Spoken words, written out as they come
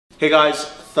Hey guys,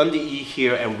 Thunder E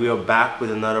here, and we are back with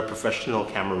another professional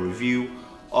camera review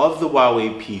of the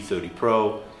Huawei P30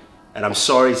 Pro. And I'm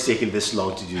sorry it's taking this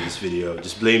long to do this video.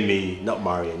 Just blame me, not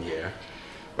Marian here.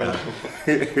 But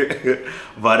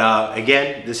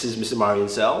again, this is Mr. Marian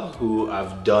Sell, who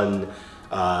I've done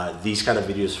these kind of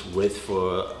videos with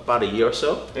for about a year or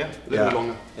so. Yeah, a little bit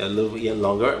longer. A little bit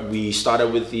longer. We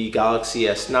started with the Galaxy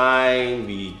S9,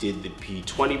 we did the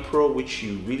P20 Pro, which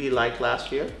you really liked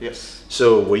last year. Yes.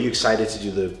 So were you excited to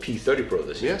do the P30 Pro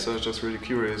this year? Yes, I was just really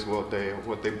curious what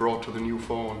they brought to the new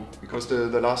phone, because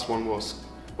the last one was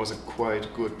a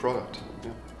quite good product.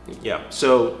 Yeah.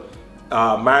 So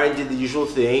Marian did the usual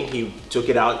thing. He took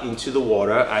it out into the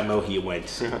water. I know he went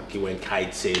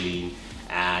kite sailing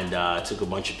and took a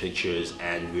bunch of pictures,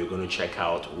 and we're going to check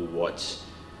out what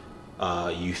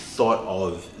you thought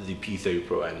of the P30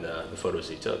 Pro and the photos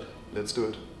he took. Let's do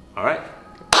it. All right.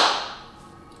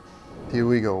 Here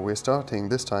we go. We're starting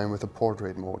this time with the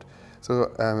portrait mode.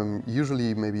 So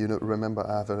usually, maybe you remember,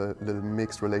 I have a little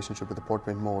mixed relationship with the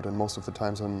portrait mode, and most of the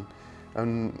times I'm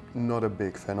not a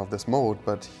big fan of this mode,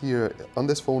 but here on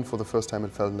this phone for the first time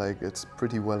it felt like it's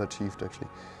pretty well achieved actually.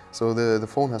 So the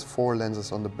phone has 4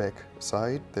 lenses on the back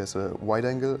side. There's a wide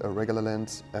angle, a regular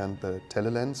lens, and the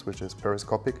tele-lens, which is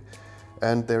periscopic.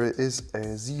 And there is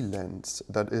a Z lens,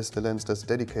 that is the lens that's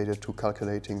dedicated to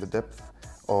calculating the depth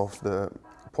of the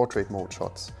portrait mode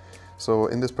shots. So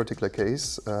in this particular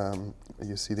case,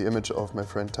 you see the image of my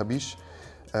friend Tabish.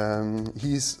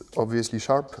 He's obviously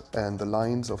sharp, and the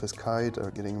lines of his kite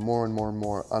are getting more and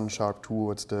more unsharp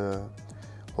towards the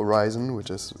horizon, which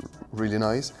is really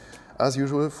nice. As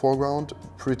usual, foreground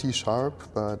pretty sharp,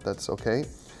 but that's okay.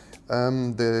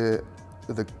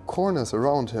 The corners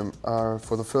around him are,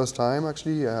 for the first time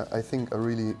actually, I think are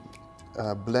really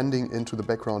blending into the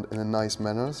background in a nice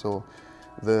manner. So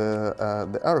there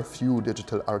are a few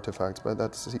digital artifacts, but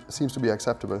that seems to be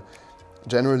acceptable.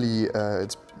 Generally,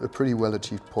 it's a pretty well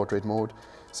achieved portrait mode.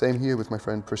 Same here with my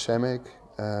friend Prashemek,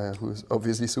 who's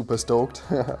obviously super stoked.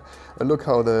 And look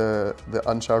how the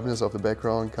unsharpness of the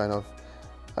background kind of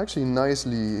actually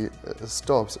nicely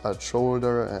stops at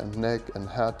shoulder and neck and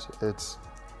hat. It's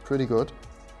pretty good.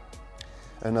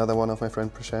 Another one of my friend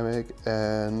Prashemek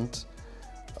and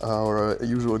our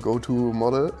usual go-to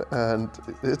model, and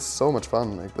it's so much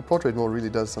fun. Like, the portrait mode really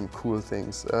does some cool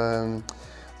things.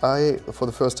 I, for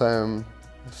the first time,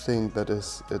 think that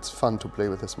it's fun to play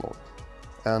with this mode.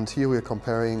 And here we're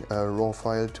comparing a RAW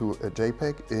file to a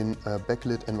JPEG in a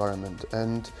backlit environment.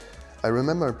 And I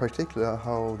remember in particular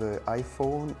how the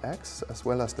iPhone X as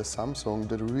well as the Samsung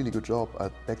did a really good job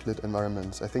at backlit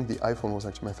environments. I think the iPhone was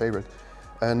actually my favorite.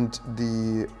 And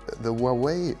the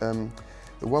Huawei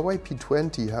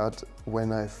P20 had,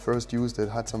 when I first used it,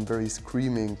 had some very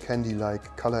screaming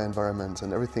candy-like color environments,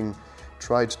 and everything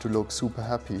tried to look super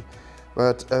happy.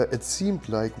 But it seemed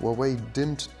like Huawei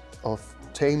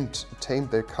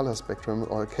tamed their color spectrum,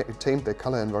 or tamed their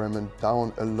color environment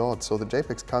down a lot. So the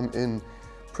JPEGs come in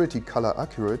pretty color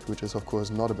accurate, which is of course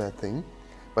not a bad thing.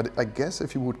 But I guess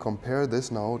if you would compare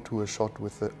this now to a shot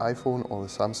with the iPhone or the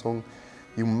Samsung,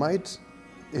 you might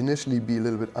initially be a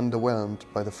little bit underwhelmed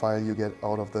by the file you get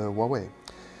out of the Huawei.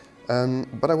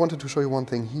 But I wanted to show you one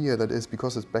thing here, that is,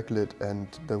 because it's backlit and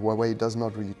the Huawei does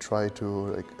not really try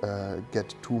to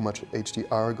get too much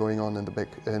HDR going on in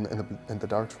the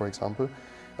darks, for example.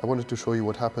 I wanted to show you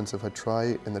what happens if I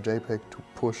try in the JPEG to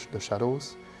push the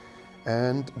shadows,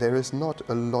 and there is not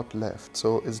a lot left.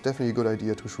 So it's definitely a good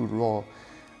idea to shoot RAW,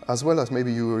 as well as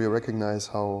maybe you recognize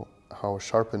how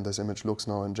sharpened this image looks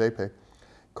now in JPEG.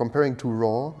 Comparing to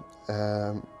RAW,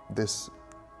 this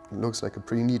looks like a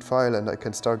pretty neat file, and I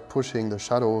can start pushing the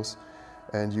shadows,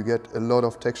 and you get a lot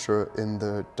of texture in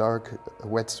the dark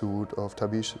wetsuit of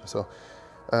Tabish. So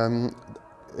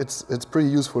it's pretty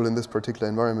useful in this particular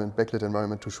environment, backlit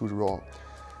environment, to shoot RAW.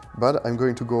 But I'm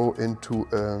going to go into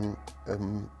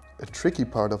a tricky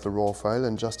part of the RAW file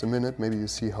in just a minute. Maybe you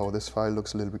see how this file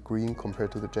looks a little bit green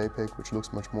compared to the JPEG, which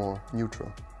looks much more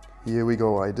neutral. Here we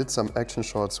go. I did some action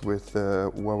shots with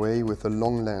Huawei with a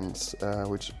long lens,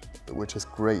 which is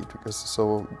great, because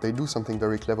so they do something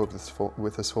very clever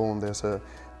with this phone. There's a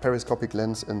periscopic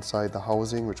lens inside the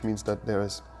housing, which means that there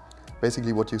is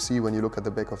basically what you see when you look at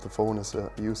the back of the phone is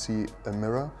you see a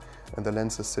mirror, and the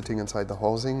lens is sitting inside the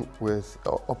housing with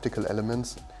optical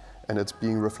elements, and it's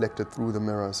being reflected through the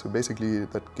mirror. So basically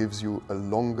that gives you a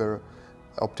longer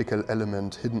optical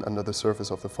element hidden under the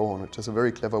surface of the phone, which is a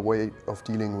very clever way of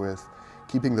dealing with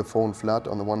keeping the phone flat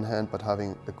on the one hand, but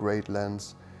having a great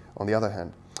lens on the other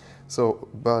hand. So,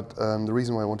 but the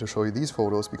reason why I want to show you these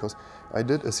photos, because I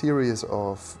did a series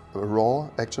of raw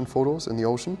action photos in the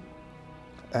ocean,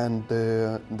 and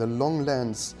the long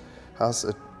lens has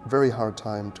a very hard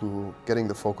time to getting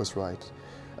the focus right.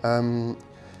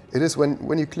 It is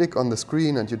when you click on the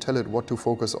screen and you tell it what to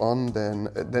focus on,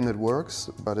 then it works,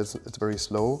 but it's very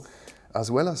slow. As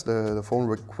well as the phone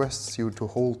requests you to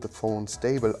hold the phone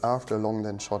stable after a long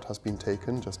lens shot has been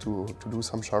taken, just to do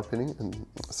some sharpening, and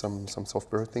some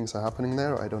software things are happening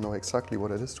there. I don't know exactly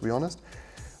what it is, to be honest.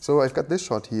 So I've got this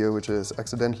shot here, which is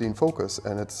accidentally in focus,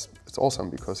 and it's awesome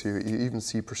because you even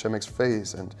see Przemek's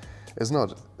face, and it's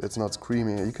not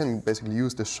screaming. You can basically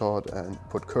use this shot and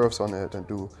put curves on it and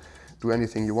do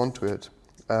anything you want to it.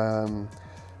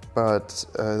 But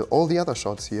all the other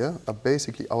shots here are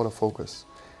basically out of focus.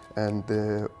 And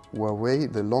the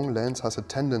Huawei, the long lens, has a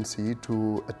tendency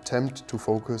to attempt to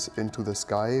focus into the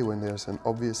sky when there's an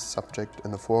obvious subject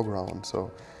in the foreground.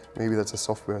 So maybe that's a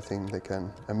software thing they can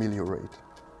ameliorate.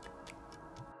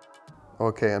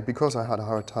 Okay, and because I had a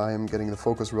hard time getting the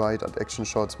focus right at action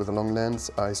shots with a long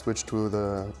lens, I switched to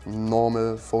the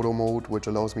normal photo mode, which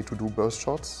allows me to do burst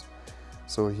shots.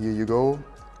 So here you go.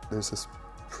 This is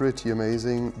pretty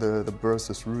amazing. The burst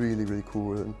is really, really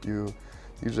cool, and you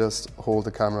just hold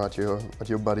the camera at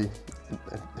your body,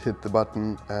 hit the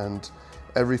button, and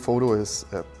every photo is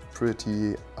a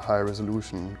pretty high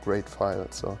resolution, great file.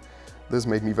 So this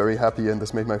made me very happy, and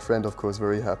this made my friend, of course,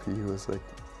 very happy. He was like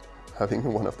having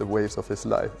one of the waves of his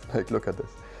life. Like, look at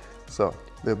this. So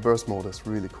the burst mode is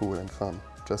really cool and fun.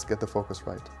 Just get the focus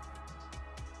right.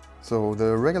 So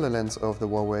the regular lens of the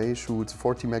Huawei shoots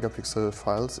 40 megapixel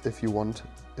files if you want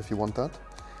that.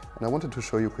 And I wanted to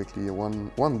show you quickly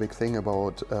one big thing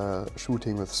about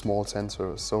shooting with small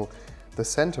sensors. So the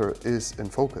center is in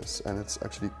focus, and it's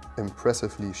actually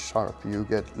impressively sharp. You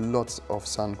get lots of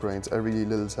sand grains. Every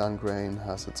little sand grain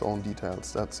has its own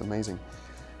details. That's amazing.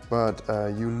 But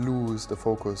you lose the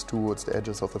focus towards the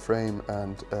edges of the frame,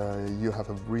 and you have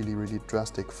a really, really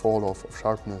drastic fall off of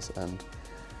sharpness.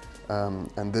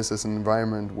 And this is an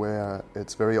environment where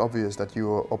it's very obvious that you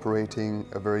are operating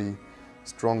a very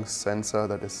strong sensor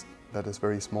that is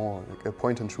very small. Like a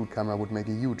point-and-shoot camera would make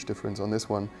a huge difference on this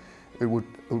one. It would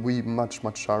be much,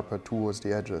 much sharper towards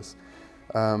the edges.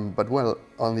 But well,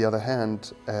 on the other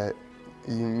hand,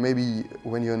 maybe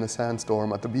when you're in a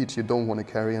sandstorm at the beach, you don't want to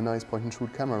carry a nice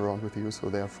point-and-shoot camera around with you, so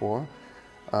therefore,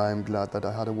 I'm glad that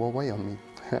I had a Huawei on me.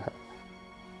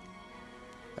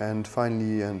 And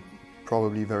finally, and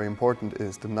probably very important,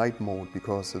 is the night mode,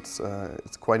 because it's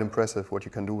quite impressive what you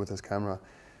can do with this camera.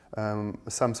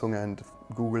 Samsung and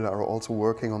Google are also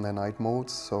working on their night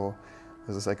modes, so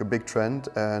this is like a big trend,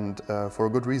 and for a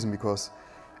good reason, because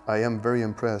I am very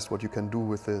impressed what you can do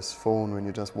with this phone when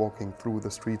you're just walking through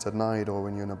the streets at night, or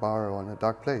when you're in a bar or in a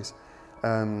dark place.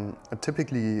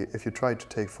 Typically, if you try to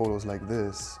take photos like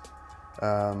this,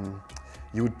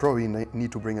 you would probably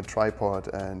need to bring a tripod,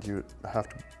 and you have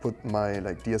to put my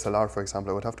DSLR, for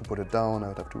example. I would have to put it down, I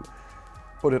would have to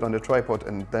put it on the tripod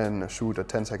and then shoot a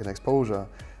 10-second exposure.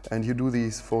 And you do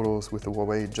these photos with the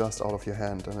Huawei just out of your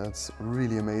hand, and it's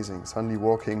really amazing. Suddenly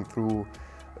walking through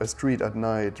a street at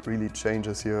night really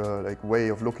changes your way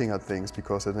of looking at things,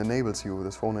 because it enables you,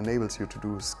 this phone enables you to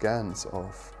do scans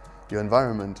of your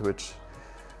environment, which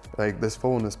this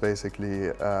phone is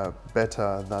basically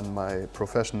better than my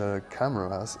professional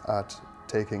cameras at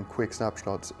taking quick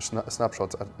snapshots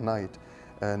at night.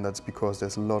 And that's because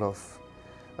there's a lot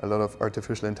of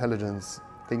artificial intelligence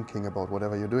thinking about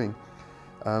whatever you're doing.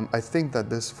 I think that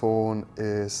this phone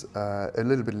is a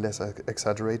little bit less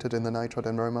exaggerated in the night shot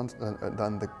environment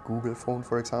than the Google phone,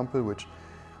 for example, which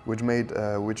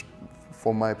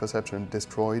for my perception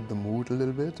destroyed the mood a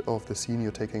little bit of the scene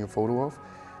you're taking a photo of.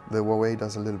 The Huawei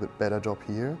does a little bit better job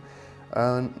here,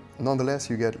 and nonetheless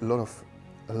you get a lot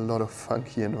of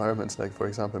funky environments. Like, for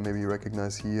example, maybe you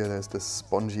recognize here there's this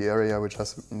spongy area which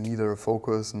has neither a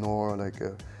focus nor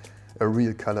a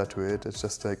real color to it. It's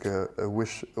just like a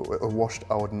washed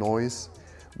out noise.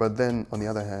 But then on the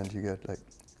other hand, you get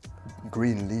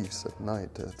green leaves at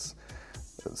night. It's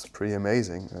pretty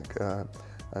amazing.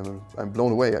 I'm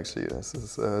blown away, actually. This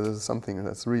is something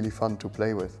that's really fun to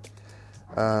play with.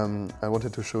 I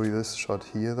wanted to show you this shot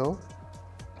here though.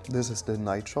 This is the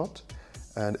night shot,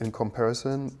 and in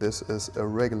comparison, this is a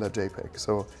regular JPEG.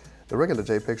 So the regular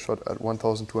JPEG shot at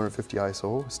 1250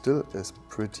 ISO still is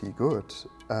pretty good.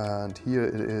 And here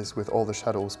it is with all the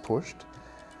shadows pushed.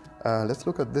 Let's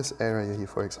look at this area here,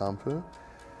 for example,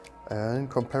 in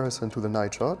comparison to the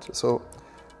night shot. So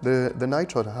the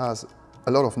night shot has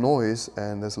a lot of noise,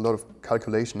 and there's a lot of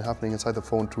calculation happening inside the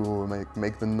phone to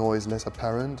make the noise less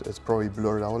apparent. It's probably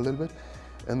blurred out a little bit.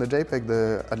 In the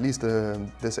JPEG, at least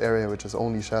this area, which is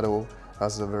only shadow,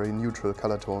 has a very neutral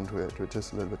color tone to it, which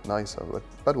is a little bit nicer.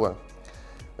 But well,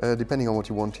 depending on what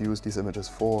you want to use these images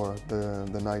for,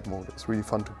 the night mode is really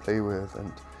fun to play with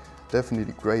and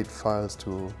definitely great files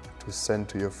to send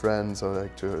to your friends, or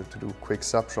like to do quick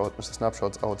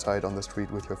snapshots outside on the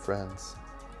street with your friends.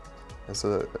 There's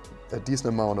a decent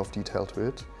amount of detail to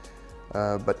it,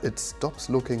 but it stops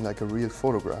looking like a real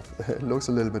photograph. It looks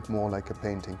a little bit more like a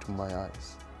painting to my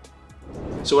eyes.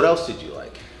 So what else did you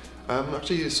like?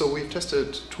 Actually, so we've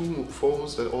tested 2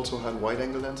 phones that also had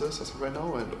wide-angle lenses as of right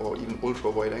now, or even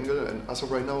ultra-wide-angle, and as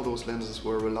of right now those lenses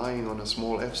were relying on a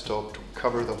small f-stop to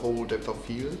cover the whole depth of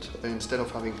field instead of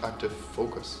having active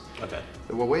focus. Okay.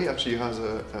 The Huawei actually has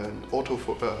a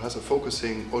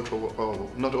focusing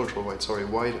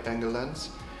wide-angle lens,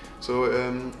 so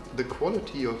the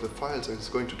quality of the files is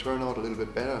going to turn out a little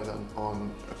bit better than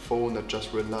on a phone that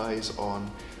just relies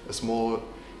on a small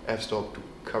f-stop to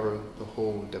cover the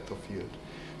whole depth of field.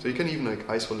 So you can even like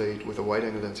isolate with a wide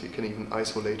angle lens, you can even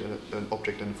isolate an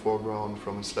object in the foreground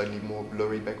from a slightly more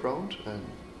blurry background, and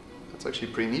that's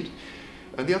actually pretty neat.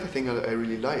 And the other thing I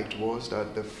really liked was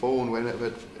that the phone,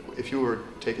 if you were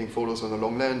taking photos on a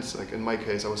long lens, like in my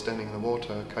case I was standing in the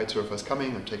water, kite surfer's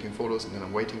coming, I'm taking photos and then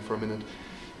I'm waiting for a minute.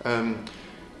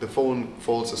 The phone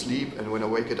falls asleep, and when I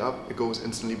wake it up it goes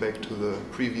instantly back to the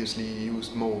previously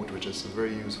used mode, which is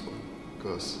very useful,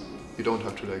 because you don't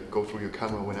have to like go through your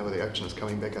camera whenever the action is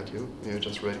coming back at you. You're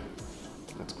just ready.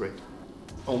 That's great.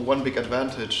 One big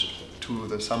advantage to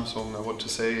the Samsung I want to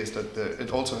say is that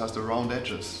it also has the round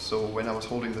edges. So when I was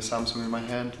holding the Samsung in my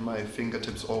hand, my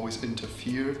fingertips always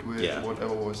interfered with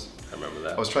whatever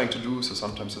I was trying to do. So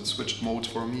sometimes it switched modes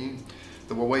for me.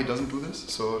 The Huawei doesn't do this,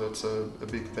 so that's a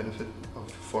big benefit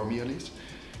for me at least.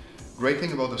 Great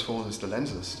thing about this phone is the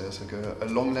lenses. There's like a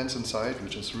long lens inside,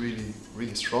 which is really,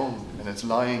 really strong, and it's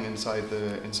lying inside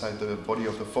the body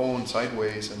of the phone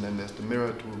sideways, and then there's the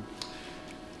mirror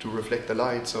to reflect the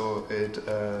light, so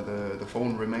the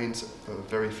phone remains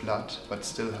very flat, but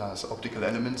still has optical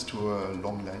elements to a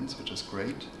long lens, which is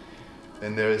great.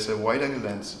 And there is a wide-angle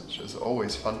lens, which is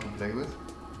always fun to play with.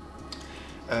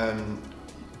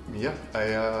 Yeah,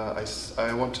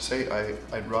 I want to say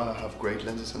I'd rather have great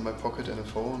lenses in my pocket in a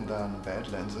phone than bad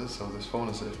lenses. So this phone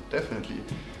is definitely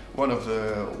one of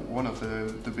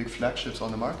the big flagships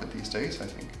on the market these days, I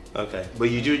think. Okay, but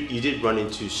you did run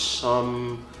into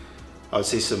some, I would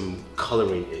say, some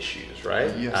coloring issues,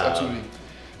 right? Yes, absolutely.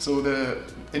 So the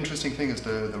interesting thing is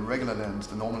the regular lens,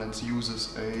 the normal lens,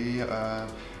 uses a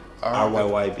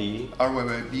RYYB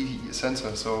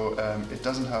sensor, so it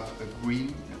doesn't have a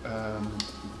green.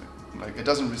 It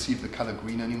doesn't receive the color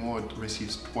green anymore, it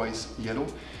receives twice yellow,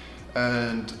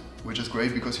 and which is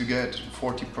great because you get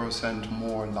 40%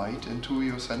 more light into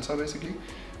your sensor basically.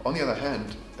 On the other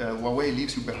hand, Huawei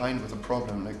leaves you behind with a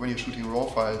problem. Like when you're shooting RAW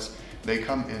files, they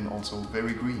come in also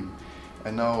very green.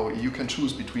 And now you can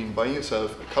choose between buying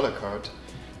yourself a color card,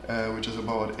 which is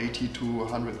about $80 to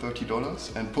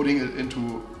 $130, and putting it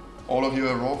into all of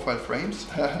your RAW file frames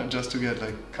just to get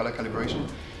like color calibration.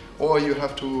 Or you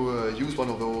have to use one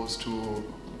of those to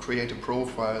create a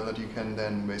profile that you can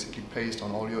then basically paste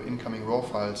on all your incoming RAW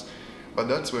files. But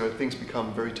that's where things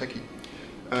become very techy.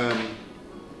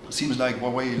 Seems like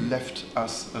Huawei left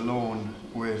us alone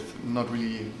with not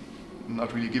really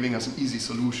giving us an easy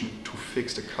solution to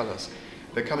fix the colors.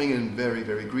 They're coming in very,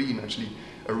 very green. Actually,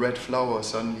 a red flower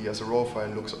suddenly as a RAW file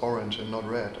looks orange and not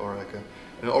red, or like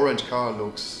an orange car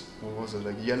looks, what was it,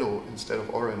 like yellow instead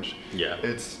of orange. Yeah.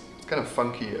 It's kind of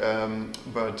funky,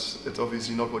 but it's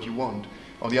obviously not what you want.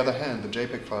 On the other hand, the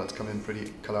JPEG files come in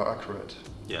pretty color accurate.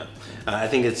 Yeah, I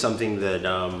think it's something that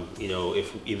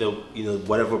if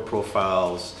whatever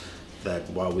profiles that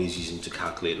Huawei is using to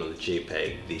calculate on the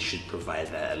JPEG, they should provide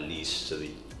that at least to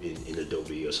in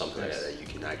Adobe or something like that you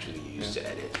can actually use to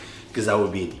edit, because that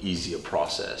would be an easier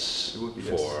process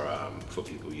for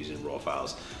people using RAW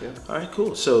files. Yeah. All right,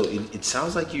 cool. So it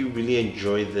sounds like you really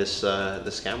enjoyed this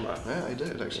camera. Yeah, I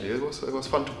did actually. Yeah. It was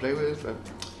fun to play with.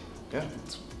 Yeah,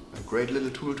 it's a great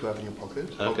little tool to have in your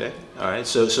pocket. Okay. All right.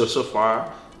 So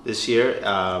far this year,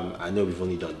 I know we've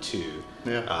only done 2.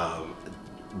 Yeah.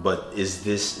 But is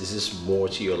this more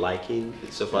to your liking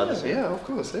so far this year? Yeah, of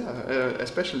course, yeah.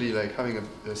 Especially like having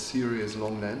a serious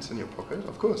long lens in your pocket,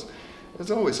 of course.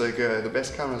 It's always like the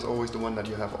best camera is always the one that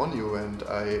you have on you, and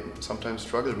I sometimes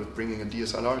struggle with bringing a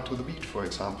DSLR to the beach, for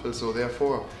example. So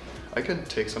therefore, I can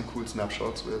take some cool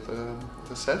snapshots with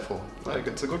a cell phone. Like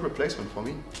it's a good replacement for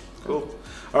me. Cool.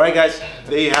 All right, guys,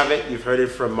 there you have it. You've heard it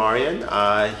from Marian.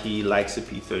 He likes the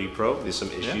P30 Pro. There's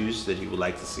some issues that he would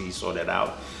like to see sorted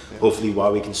out. Yeah. Hopefully,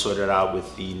 Huawei can sort it out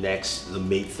with the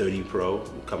Mate 30 Pro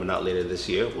coming out later this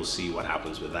year. We'll see what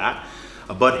happens with that.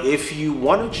 But if you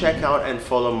want to check out and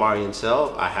follow Marian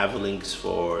Sell, I have links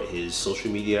for his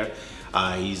social media.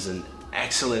 He's an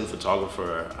excellent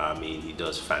photographer. I mean, he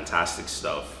does fantastic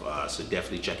stuff. So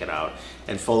definitely check it out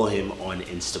and follow him on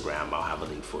Instagram. I'll have a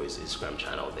link for his Instagram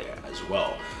channel there as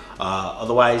well.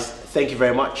 Otherwise, thank you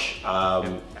very much.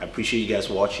 I appreciate you guys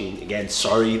watching. Again,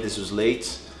 sorry this was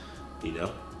late. You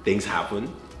know, things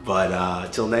happen.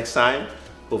 But till next time,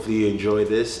 hopefully you enjoy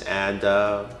this, and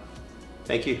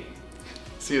thank you.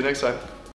 See you next time.